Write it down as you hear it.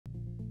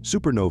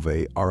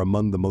Supernovae are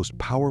among the most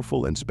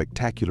powerful and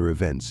spectacular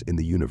events in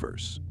the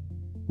universe.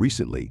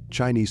 Recently,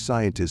 Chinese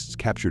scientists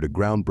captured a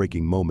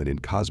groundbreaking moment in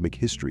cosmic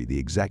history, the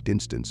exact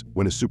instance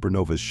when a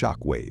supernova's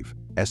shock wave,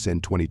 SN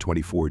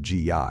 2024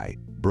 GI,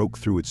 broke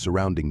through its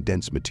surrounding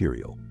dense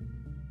material.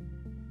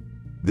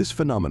 This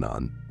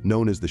phenomenon,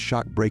 known as the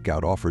shock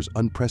breakout, offers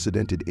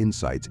unprecedented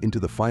insights into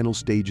the final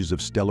stages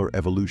of stellar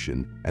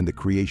evolution and the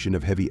creation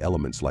of heavy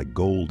elements like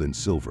gold and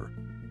silver.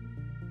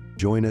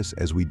 Join us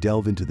as we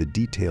delve into the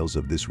details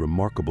of this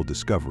remarkable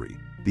discovery,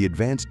 the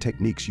advanced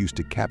techniques used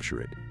to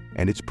capture it,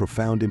 and its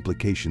profound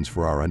implications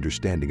for our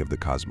understanding of the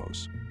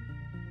cosmos.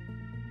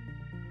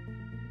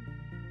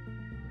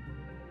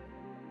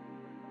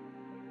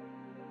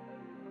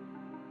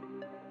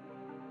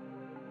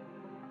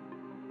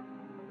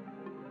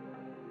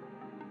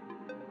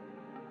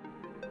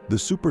 The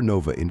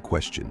supernova in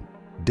question,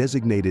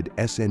 designated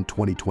SN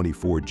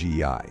 2024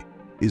 GI,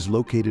 is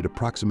located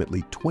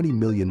approximately 20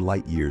 million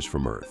light-years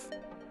from Earth.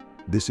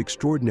 This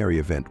extraordinary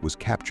event was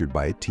captured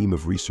by a team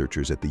of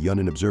researchers at the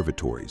Yunnan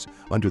observatories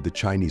under the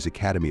Chinese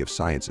Academy of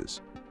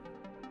Sciences.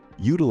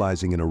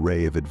 Utilizing an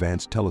array of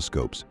advanced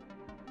telescopes,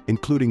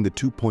 including the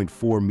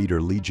 2.4-meter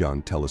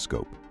Lijiang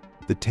telescope,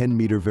 the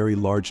 10-meter Very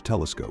Large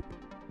Telescope,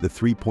 the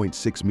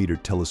 3.6-meter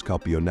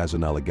Telescopio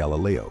Nazionale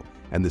Galileo,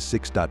 and the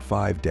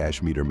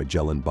 6.5-meter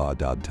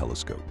Magellan-Baudad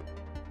telescope.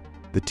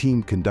 The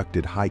team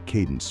conducted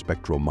high-cadence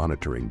spectral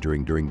monitoring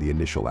during the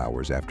initial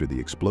hours after the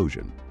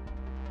explosion.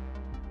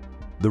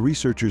 The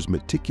researchers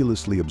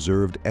meticulously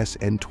observed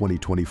SN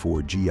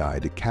 2024 GI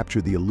to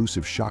capture the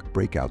elusive shock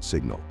breakout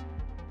signal.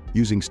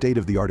 Using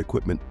state-of-the-art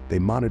equipment, they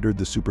monitored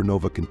the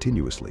supernova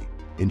continuously,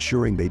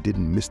 ensuring they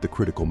didn't miss the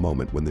critical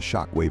moment when the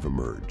shock wave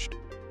emerged.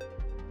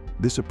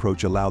 This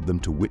approach allowed them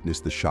to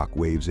witness the shock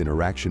wave's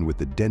interaction with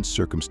the dense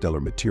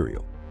circumstellar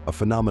material, a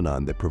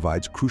phenomenon that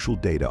provides crucial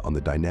data on the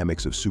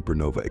dynamics of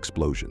supernova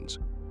explosions.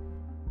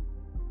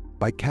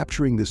 By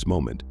capturing this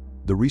moment,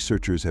 the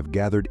researchers have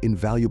gathered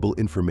invaluable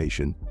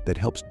information that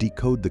helps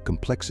decode the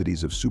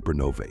complexities of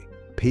supernovae,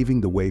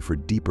 paving the way for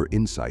deeper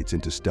insights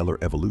into stellar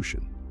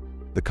evolution.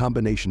 The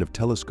combination of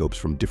telescopes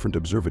from different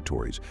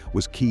observatories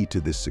was key to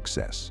this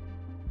success.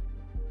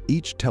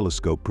 Each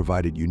telescope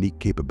provided unique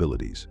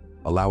capabilities,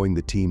 allowing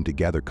the team to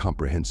gather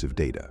comprehensive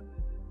data.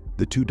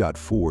 The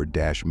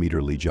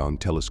 2.4-meter Lijiang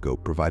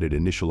telescope provided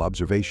initial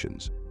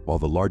observations, while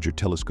the larger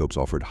telescopes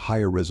offered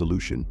higher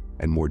resolution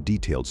and more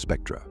detailed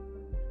spectra.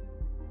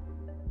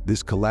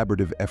 This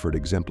collaborative effort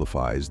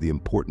exemplifies the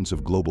importance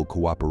of global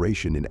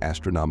cooperation in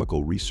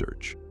astronomical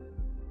research.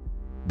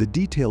 The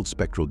detailed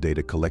spectral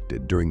data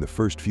collected during the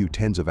first few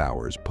tens of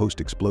hours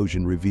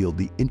post-explosion revealed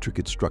the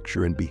intricate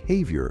structure and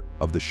behavior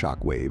of the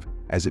shock wave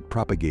as it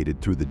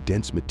propagated through the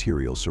dense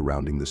material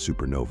surrounding the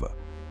supernova.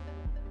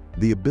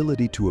 The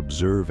ability to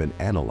observe and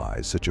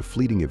analyze such a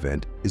fleeting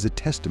event is a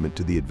testament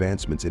to the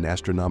advancements in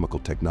astronomical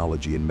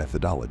technology and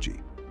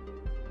methodology.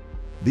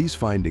 These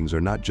findings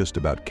are not just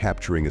about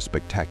capturing a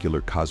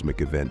spectacular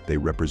cosmic event, they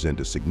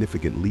represent a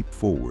significant leap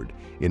forward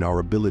in our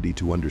ability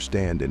to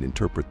understand and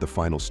interpret the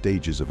final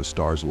stages of a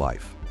star's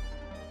life.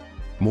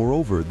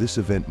 Moreover, this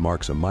event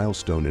marks a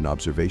milestone in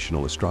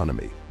observational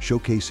astronomy,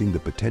 showcasing the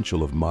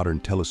potential of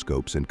modern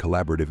telescopes and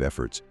collaborative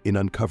efforts in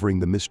uncovering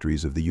the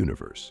mysteries of the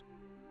universe.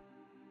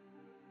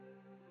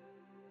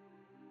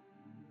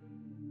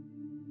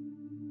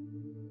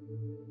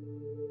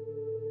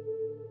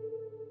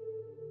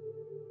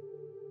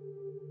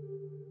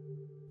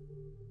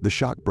 The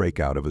shock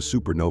breakout of a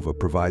supernova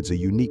provides a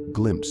unique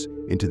glimpse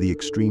into the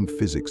extreme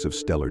physics of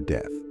stellar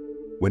death.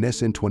 When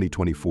SN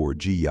 2024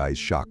 GI's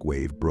shock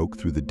wave broke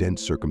through the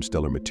dense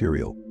circumstellar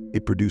material,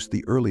 it produced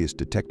the earliest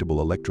detectable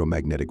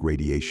electromagnetic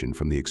radiation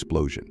from the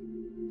explosion.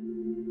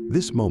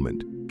 This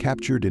moment,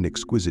 captured in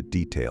exquisite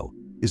detail,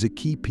 is a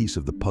key piece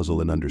of the puzzle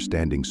in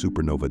understanding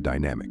supernova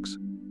dynamics.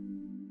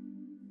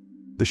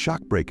 The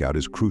shock breakout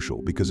is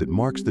crucial because it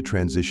marks the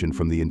transition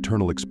from the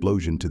internal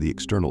explosion to the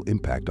external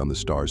impact on the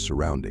star's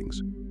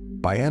surroundings.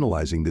 By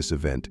analyzing this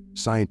event,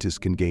 scientists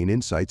can gain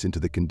insights into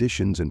the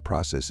conditions and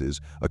processes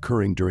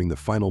occurring during the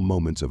final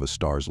moments of a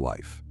star's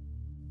life.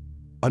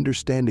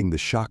 Understanding the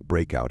shock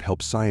breakout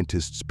helps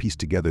scientists piece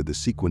together the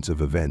sequence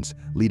of events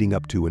leading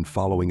up to and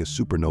following a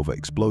supernova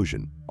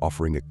explosion,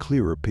 offering a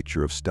clearer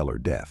picture of stellar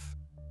death.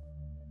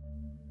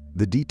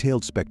 The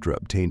detailed spectra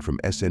obtained from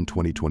SN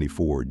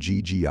 2024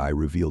 GGI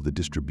reveal the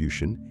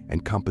distribution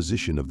and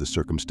composition of the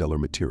circumstellar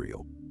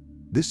material.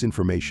 This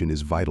information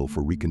is vital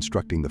for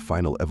reconstructing the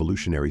final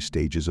evolutionary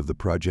stages of the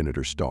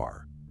progenitor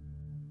star.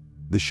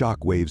 The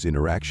shock wave's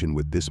interaction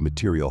with this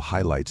material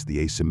highlights the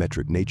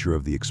asymmetric nature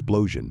of the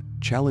explosion,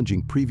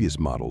 challenging previous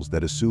models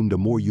that assumed a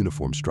more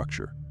uniform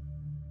structure.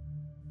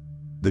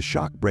 The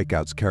shock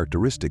breakout's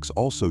characteristics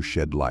also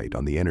shed light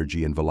on the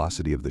energy and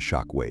velocity of the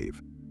shock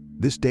wave.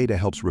 This data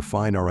helps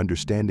refine our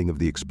understanding of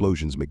the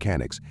explosion's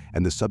mechanics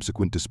and the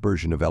subsequent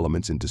dispersion of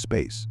elements into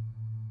space.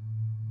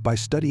 By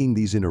studying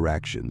these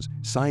interactions,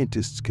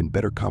 scientists can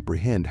better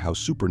comprehend how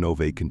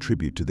supernovae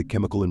contribute to the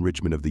chemical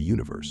enrichment of the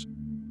universe.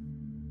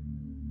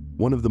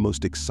 One of the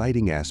most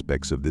exciting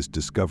aspects of this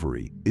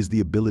discovery is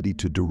the ability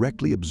to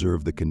directly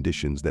observe the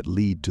conditions that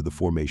lead to the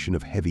formation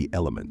of heavy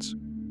elements.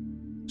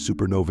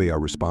 Supernovae are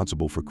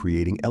responsible for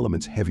creating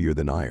elements heavier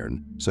than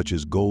iron, such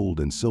as gold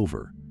and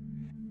silver.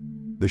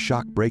 The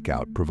shock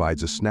breakout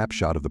provides a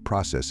snapshot of the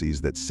processes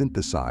that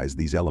synthesize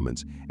these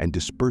elements and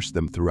disperse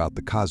them throughout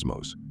the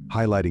cosmos,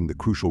 highlighting the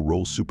crucial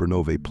role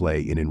supernovae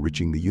play in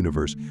enriching the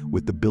universe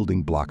with the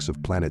building blocks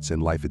of planets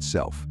and life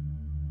itself.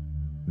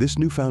 This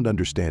newfound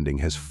understanding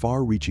has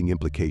far-reaching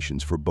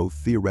implications for both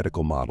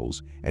theoretical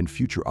models and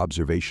future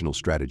observational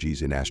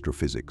strategies in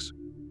astrophysics.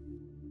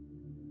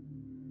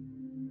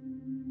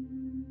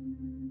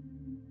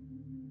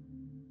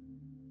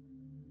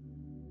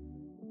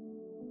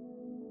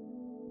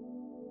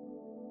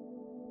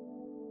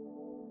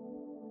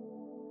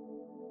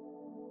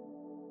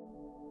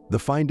 The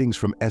findings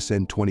from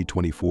SN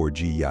 2024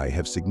 GEI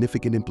have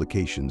significant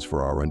implications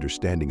for our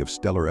understanding of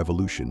stellar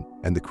evolution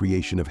and the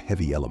creation of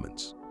heavy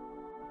elements.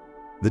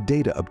 The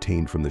data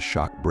obtained from the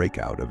shock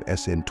breakout of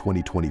SN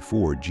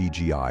 2024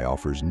 GGI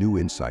offers new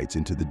insights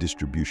into the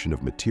distribution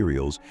of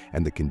materials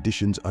and the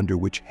conditions under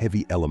which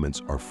heavy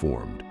elements are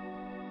formed.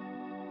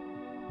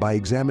 By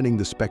examining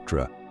the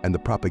spectra and the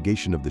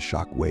propagation of the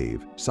shock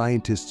wave,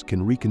 scientists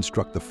can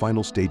reconstruct the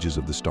final stages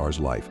of the star's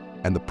life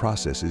and the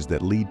processes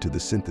that lead to the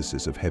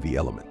synthesis of heavy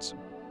elements.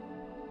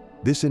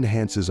 This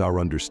enhances our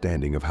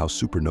understanding of how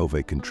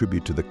supernovae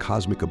contribute to the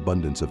cosmic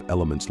abundance of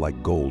elements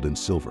like gold and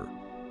silver.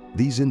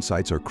 These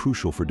insights are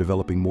crucial for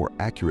developing more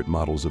accurate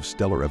models of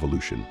stellar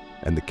evolution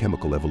and the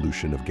chemical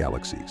evolution of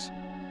galaxies.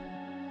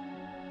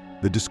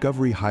 The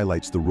discovery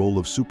highlights the role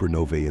of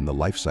supernovae in the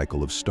life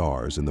cycle of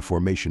stars and the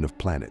formation of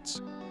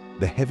planets.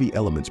 The heavy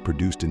elements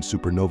produced in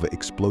supernova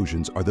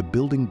explosions are the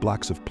building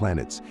blocks of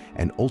planets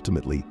and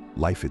ultimately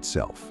life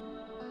itself.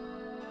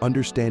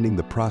 Understanding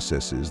the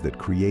processes that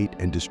create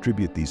and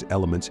distribute these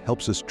elements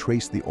helps us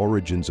trace the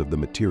origins of the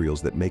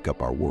materials that make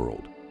up our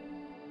world.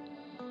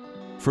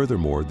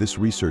 Furthermore, this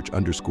research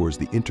underscores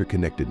the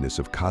interconnectedness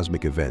of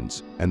cosmic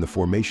events and the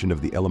formation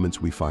of the elements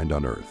we find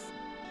on Earth.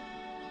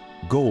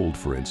 Gold,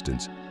 for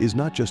instance, is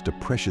not just a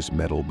precious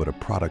metal but a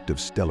product of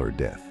stellar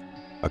death,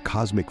 a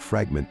cosmic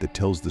fragment that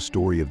tells the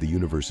story of the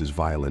universe's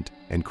violent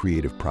and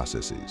creative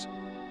processes.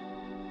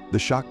 The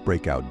shock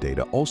breakout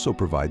data also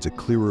provides a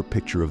clearer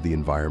picture of the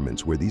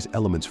environments where these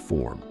elements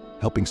form,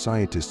 helping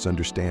scientists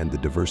understand the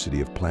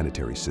diversity of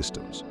planetary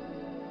systems.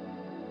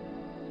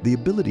 The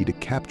ability to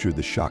capture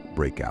the shock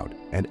breakout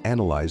and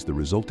analyze the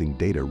resulting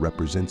data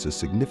represents a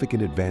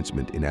significant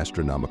advancement in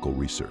astronomical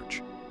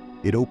research.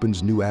 It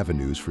opens new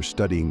avenues for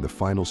studying the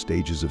final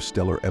stages of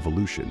stellar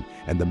evolution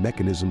and the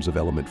mechanisms of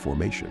element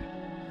formation.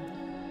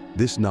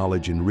 This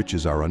knowledge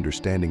enriches our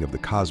understanding of the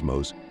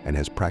cosmos and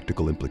has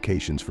practical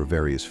implications for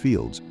various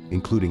fields,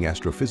 including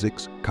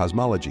astrophysics,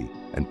 cosmology,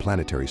 and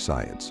planetary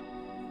science.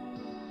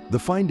 The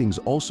findings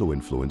also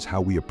influence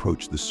how we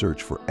approach the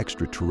search for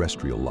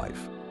extraterrestrial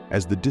life,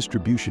 as the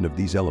distribution of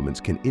these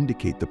elements can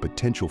indicate the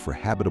potential for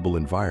habitable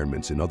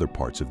environments in other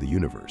parts of the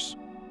universe.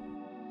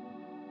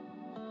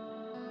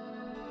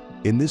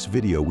 In this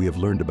video, we have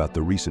learned about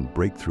the recent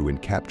breakthrough in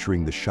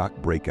capturing the shock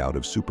breakout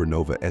of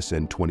supernova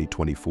SN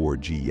 2024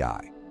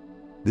 GEI.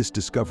 This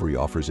discovery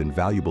offers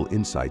invaluable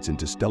insights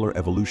into stellar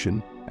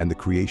evolution and the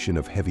creation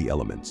of heavy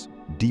elements,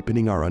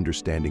 deepening our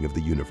understanding of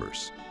the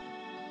universe.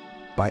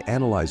 By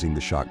analyzing the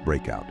shock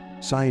breakout,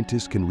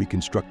 scientists can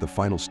reconstruct the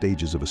final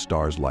stages of a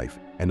star's life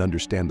and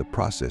understand the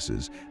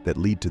processes that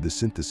lead to the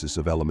synthesis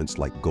of elements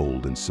like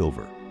gold and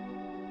silver.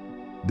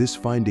 This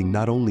finding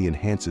not only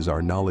enhances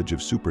our knowledge of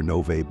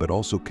supernovae but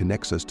also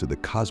connects us to the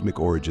cosmic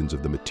origins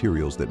of the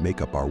materials that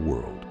make up our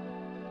world.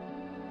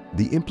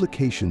 The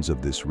implications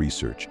of this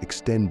research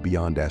extend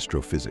beyond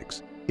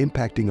astrophysics,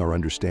 impacting our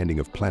understanding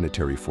of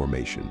planetary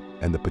formation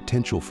and the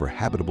potential for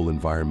habitable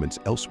environments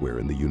elsewhere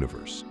in the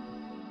universe.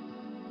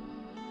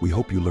 We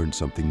hope you learned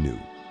something new.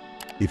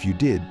 If you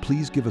did,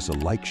 please give us a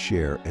like,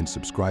 share, and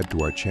subscribe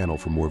to our channel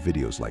for more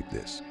videos like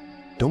this.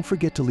 Don't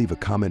forget to leave a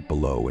comment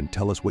below and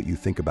tell us what you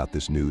think about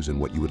this news and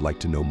what you would like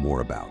to know more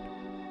about.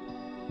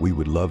 We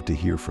would love to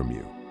hear from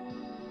you.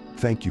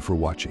 Thank you for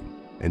watching,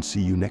 and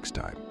see you next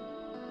time.